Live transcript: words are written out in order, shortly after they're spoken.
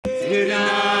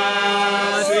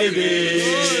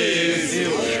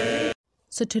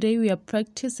So today we are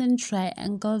practicing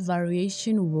triangle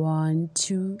variation 1,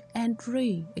 2, and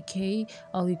 3. Okay,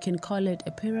 or you can call it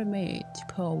a pyramid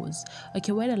pose.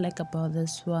 Okay, what I like about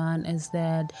this one is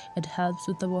that it helps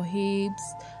with our hips,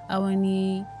 our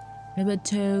knee, our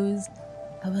toes,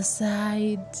 our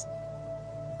side,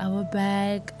 our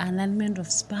back, alignment of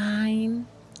spine.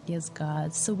 Yes,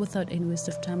 God. So without any waste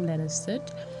of time, let us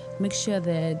sit. Make sure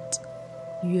that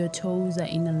your toes are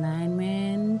in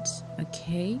alignment.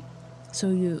 Okay, so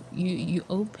you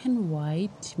open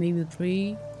wide, maybe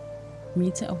 3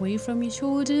 meters away from your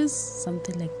shoulders,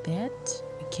 something like that.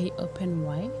 Okay, open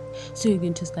wide. So you're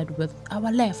going to start with our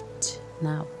left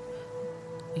now.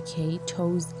 Okay,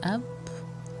 toes up,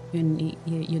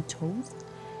 your toes,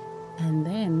 and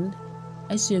then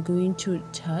as you're going to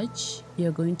touch,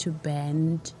 you're going to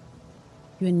bend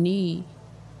your knee.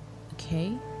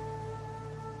 Okay,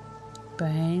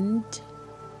 bend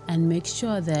and make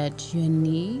sure that your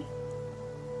knee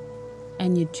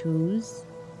and your toes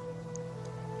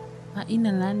are in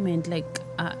alignment,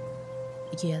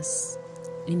 yes,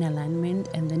 in alignment,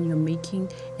 and then you're making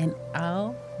an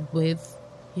L with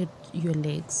your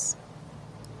legs.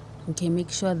 Okay,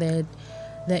 make sure that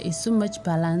there is so much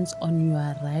balance on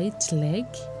your right leg,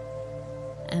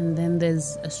 and then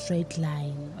there's a straight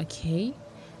line. Okay,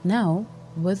 now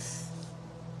with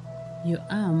your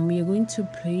arm, you're going to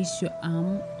place your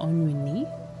arm on your knee,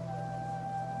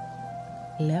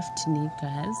 left knee,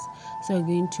 guys. So you're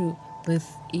going to breathe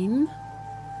in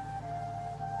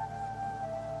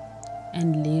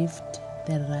and lift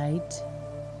the right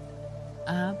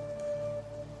up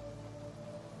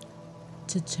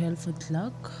to 12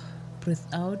 o'clock. Breathe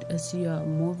out as you are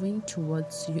moving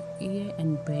towards your ear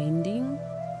and bending.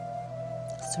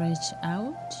 Stretch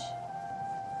out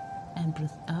and breathe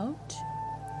out.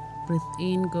 Breathe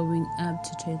in, going up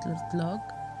to 12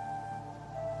 o'clock,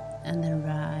 and then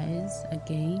rise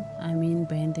again.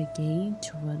 Bend again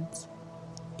towards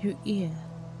your ear.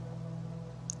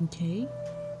 Okay,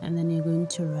 and then you're going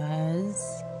to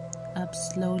rise up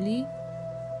slowly,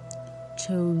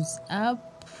 toes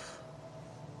up,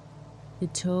 the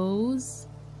toes,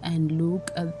 and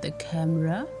look at the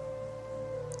camera.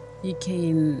 You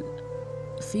can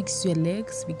fix your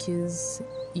legs because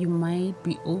you might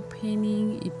be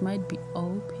opening, it might be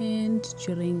opened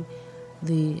during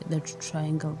the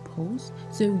triangle pose.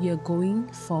 So we are going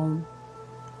from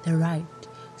the right,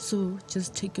 so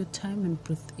just take your time and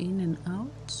breathe in and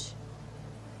out.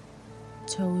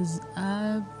 Toes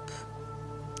up.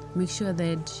 Make sure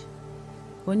that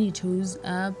when your toes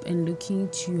up and looking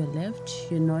to your left,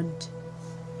 you're not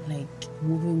like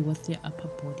moving with your upper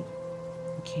body.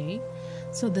 Okay,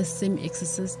 so the same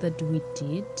exercise that we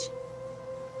did.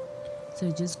 So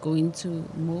just going to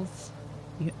move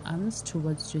your arms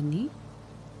towards your knee.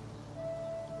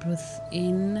 Breathe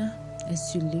in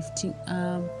as you're lifting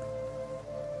up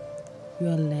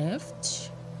your left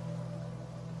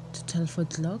to 12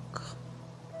 o'clock.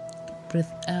 Breathe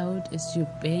out as you're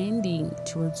bending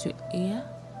towards your ear.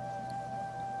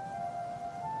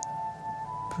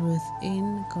 Breathe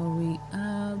in, going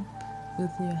up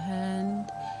with your hand,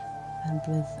 and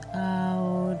breathe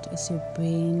out as you're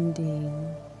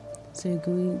bending. So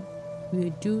we'll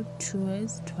do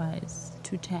twice,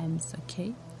 2 times.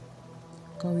 Okay,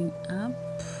 going up.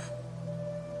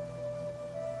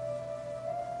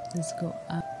 Let's go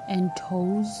up and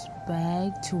toes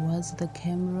back towards the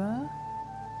camera,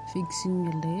 fixing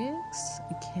your legs.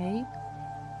 Okay,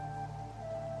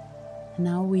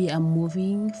 now we are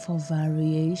moving for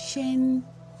variation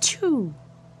 2.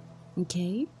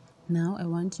 Okay, now I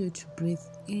want you to breathe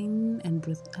in and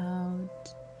breathe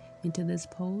out into this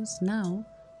pose. Now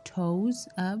toes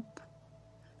up.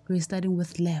 We're starting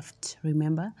with left,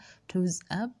 remember, toes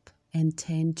up and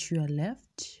turn to your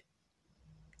left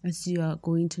as you are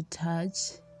going to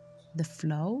touch the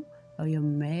floor or your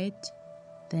mat.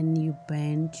 Then you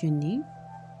bend your knee.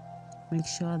 Make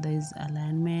sure there's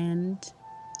alignment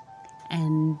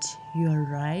and your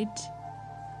right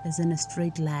is in a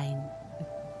straight line.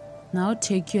 Now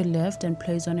take your left and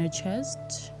place on your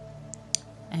chest,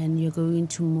 and you're going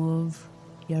to move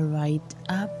your right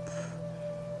up.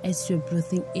 As you're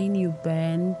breathing in, you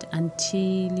bend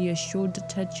until your shoulder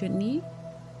touch your knee.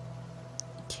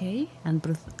 Okay, and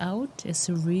breathe out as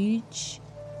you reach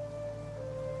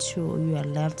to your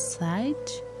left side.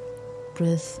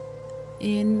 Breathe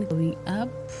in, going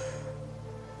up.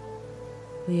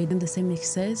 We're doing the same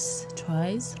exercise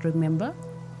twice, remember.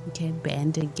 Okay,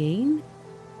 bend again,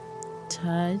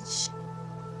 touch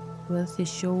with your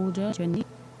shoulder, your knee,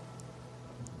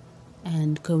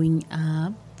 and going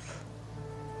up.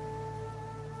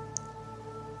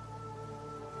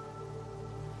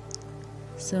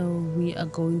 So we are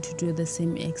going to do the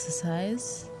same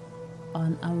exercise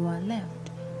on our left.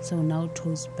 So now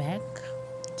toes back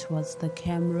towards the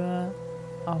camera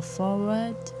or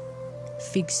forward.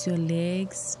 Fix your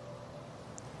legs.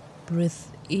 Breathe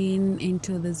in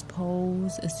into this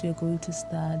pose as we're going to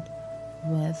start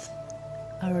with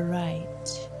our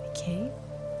right. Okay,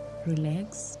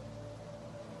 relax.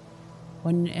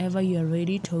 Whenever you're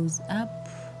ready, toes up.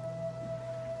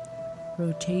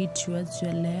 Rotate towards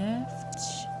your left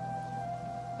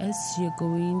as you're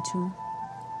going to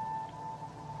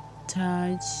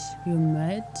touch your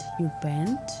mat, you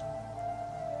bend.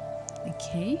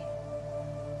 Okay.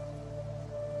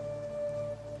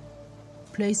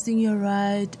 Placing your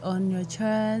right on your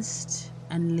chest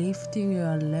and lifting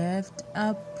your left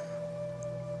up.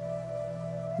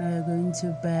 Now you're going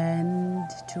to bend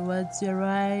towards your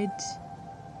right.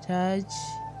 Touch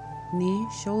knee,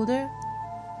 shoulder.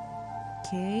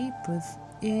 Okay, breathe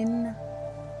in,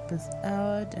 breathe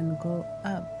out, and go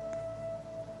up.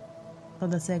 For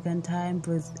the second time,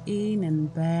 breathe in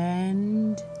and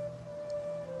bend.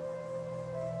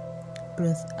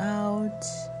 Breathe out.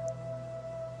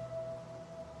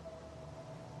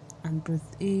 And breathe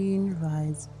in,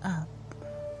 rise up.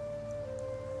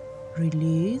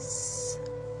 Release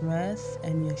breath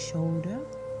and your shoulder.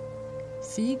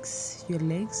 Fix your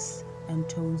legs and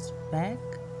toes back.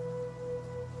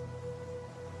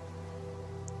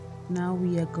 Now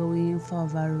we are going for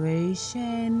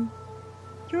variation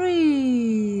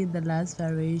 3, the last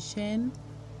variation,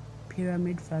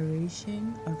 pyramid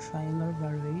variation or triangle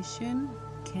variation.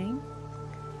 Okay,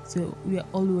 so we are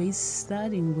always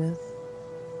starting with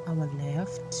our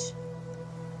left.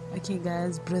 Okay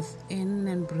guys, breathe in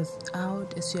and breathe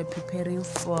out as you are preparing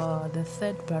for the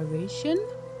third variation.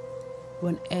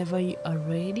 Whenever you are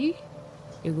ready,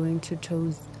 you're going to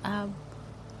toes up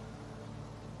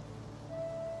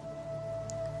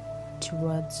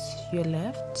towards your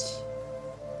left.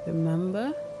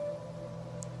 Remember,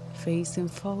 facing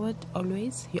forward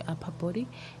always, your upper body,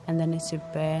 and then as you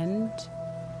bend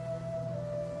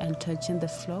and touching the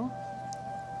floor,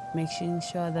 making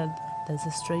sure that there's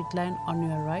a straight line on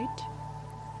your right.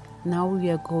 Now we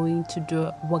are going to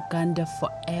do Uganda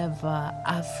forever,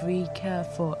 Africa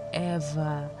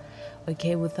forever.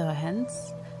 Okay, with our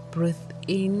hands, breathe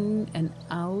in and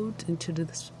out into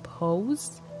this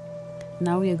pose.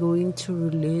 Now we are going to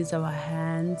release our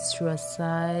hands to our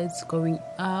sides, going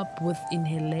up with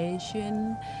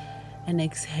inhalation and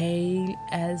exhale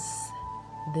as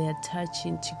they are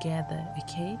touching together.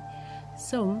 Okay,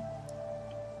 so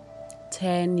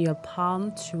turn your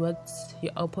palm towards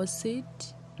your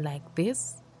opposite like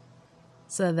this,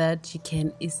 so that you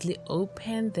can easily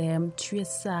open them to your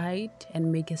side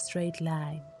and make a straight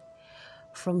line.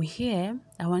 From here,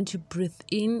 I want to breathe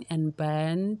in and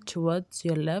bend towards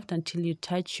your left until you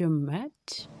touch your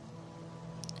mat.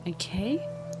 Okay.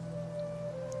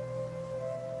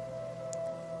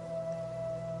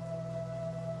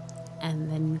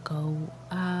 And then go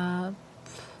up.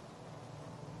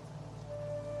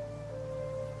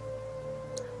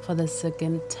 For the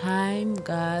second time,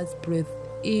 guys, breathe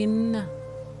in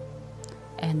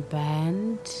and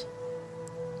bend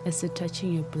as you're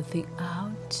touching, you're breathing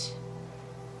out.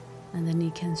 And then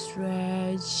you can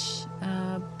stretch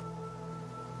up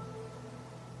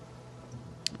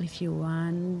if you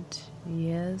want,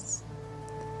 yes.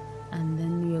 And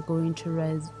then you're going to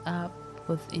rise up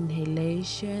with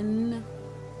inhalation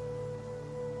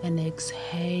and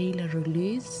exhale,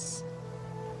 release.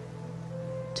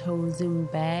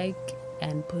 Toesing back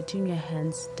and putting your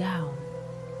hands down.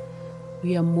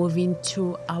 We are moving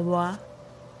to our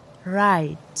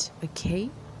right, okay?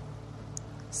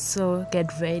 So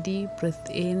get ready, breathe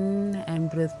in and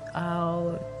breathe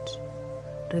out.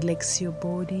 Relax your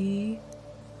body.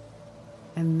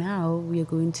 And now we are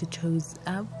going to toes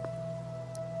up,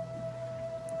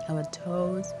 our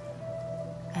toes,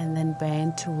 and then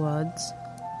bend towards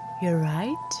your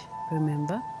right.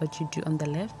 Remember, what you do on the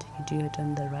left, you do it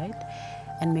on the right.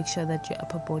 And make sure that your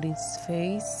upper body is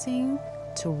facing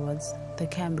towards the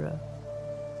camera.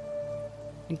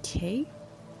 Okay?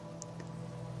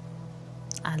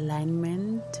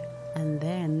 Alignment. And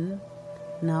then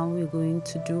now we're going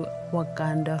to do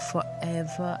Uganda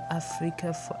forever,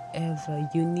 Africa forever,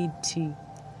 unity,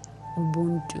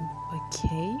 Ubuntu.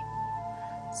 Okay?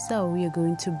 So we are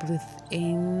going to breathe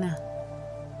in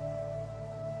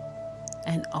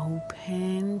and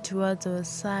open towards our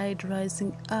side,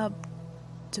 rising up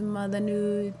to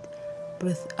motherhood.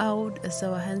 Breathe out as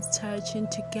our hands touching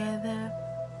together.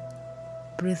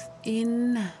 Breathe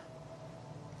in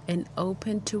and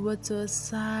open towards our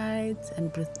sides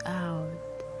and breathe out.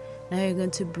 Now you're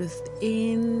going to breathe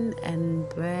in and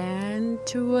bend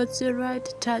towards your right.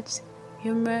 Touch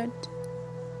your mat.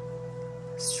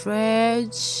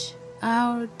 Stretch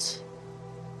out.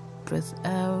 Breathe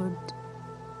out.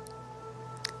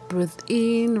 Breathe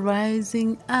in,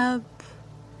 rising up,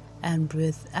 and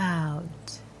breathe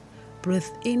out. Breathe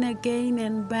in again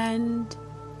and bend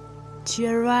to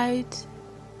your right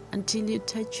until you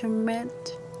touch your mat.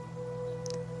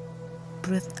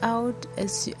 Breathe out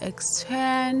as you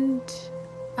extend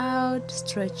out,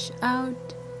 stretch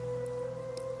out.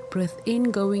 Breathe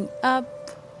in, going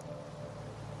up.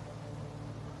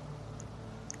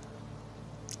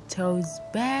 Toes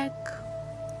back.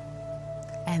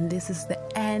 And this is the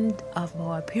end of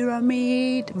our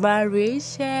pyramid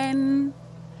variation.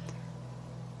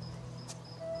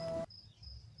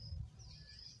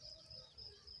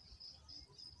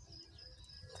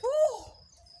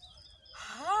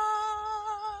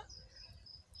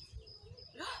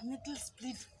 Middle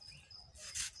split.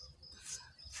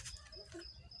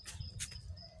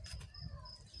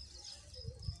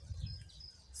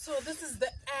 So this is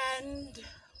the end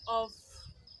of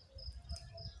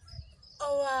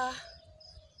our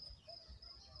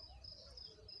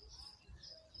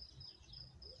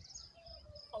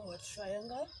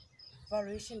triangle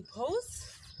variation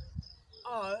pose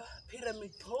or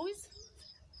pyramid pose.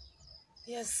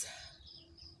 Yes,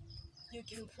 you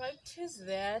can practice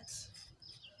that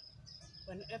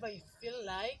whenever you feel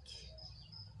like,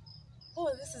 oh,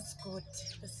 this is good,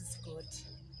 this is good,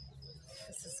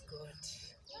 this is good.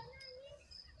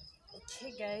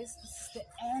 Okay guys, this is the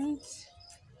end.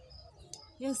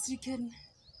 Yes, you can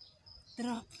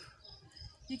drop,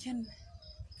 you can,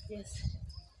 yes.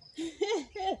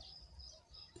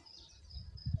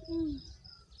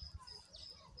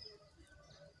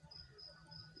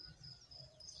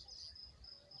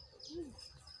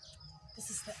 This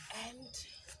is the end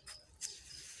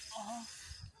of.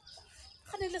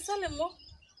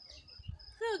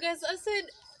 No guys, I said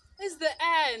it's the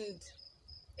end.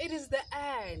 It is the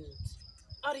end.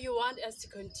 Or you want us to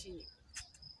continue?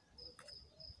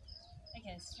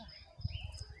 Okay, it's fine.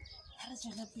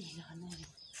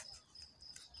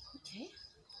 Okay.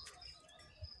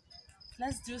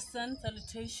 Let's do sun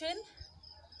salutation.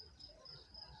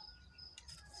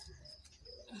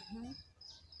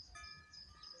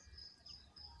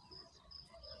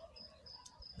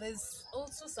 There's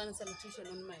also sun salutation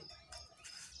on my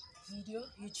video,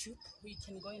 YouTube. We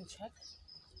can go and check.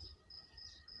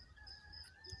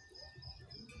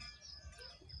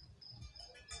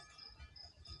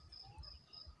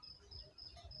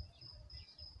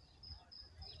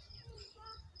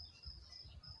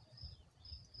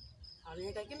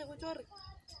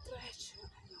 Stretch.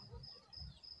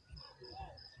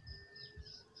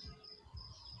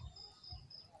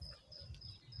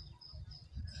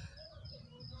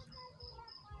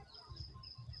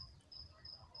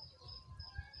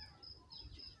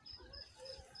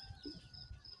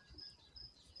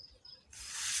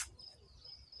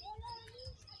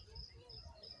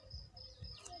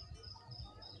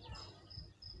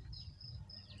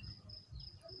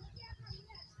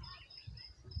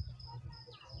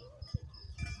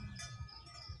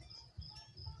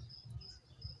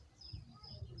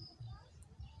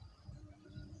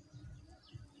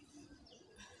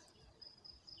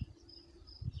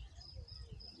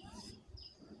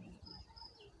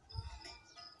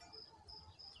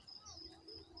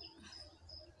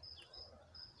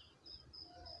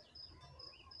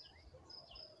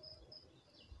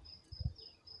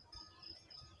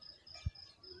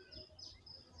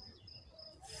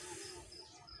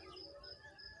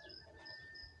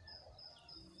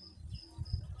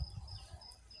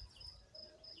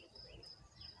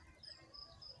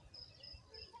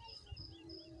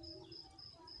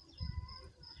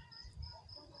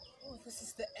 This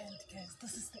is the end, guys.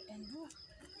 This is the end. Oh,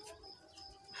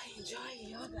 I enjoy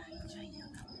yoga. I enjoy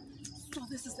yoga. So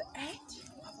this is the end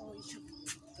of our YouTube,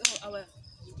 our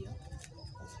video.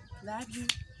 Love you.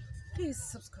 Please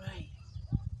subscribe.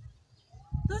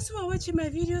 Those who are watching my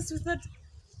videos without,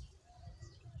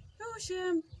 oh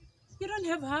shame, you don't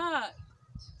have heart.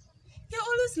 You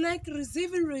always like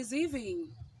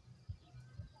receiving.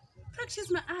 Practice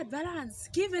my art, balance,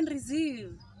 give and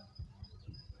receive.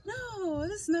 No,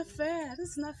 this is not fair. This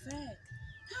is not fair.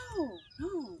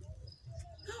 No.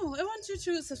 I want you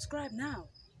to subscribe now.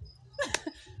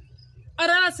 Or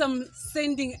else I'm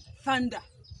sending thunder.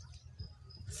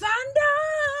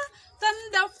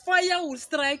 Thunder fire will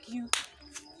strike you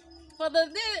for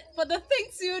the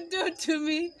things you do to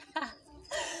me.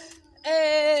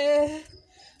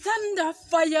 Thunder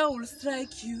fire will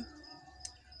strike you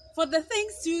for the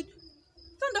things you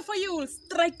Thunder fire will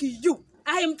strike you.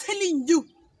 I am telling you.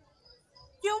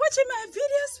 You're watching my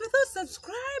videos without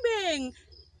subscribing.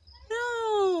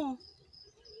 No.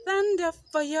 Thunder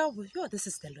fire will. Yo, this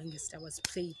is the longest I was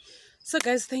playing. So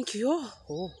guys, thank you.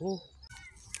 Oh.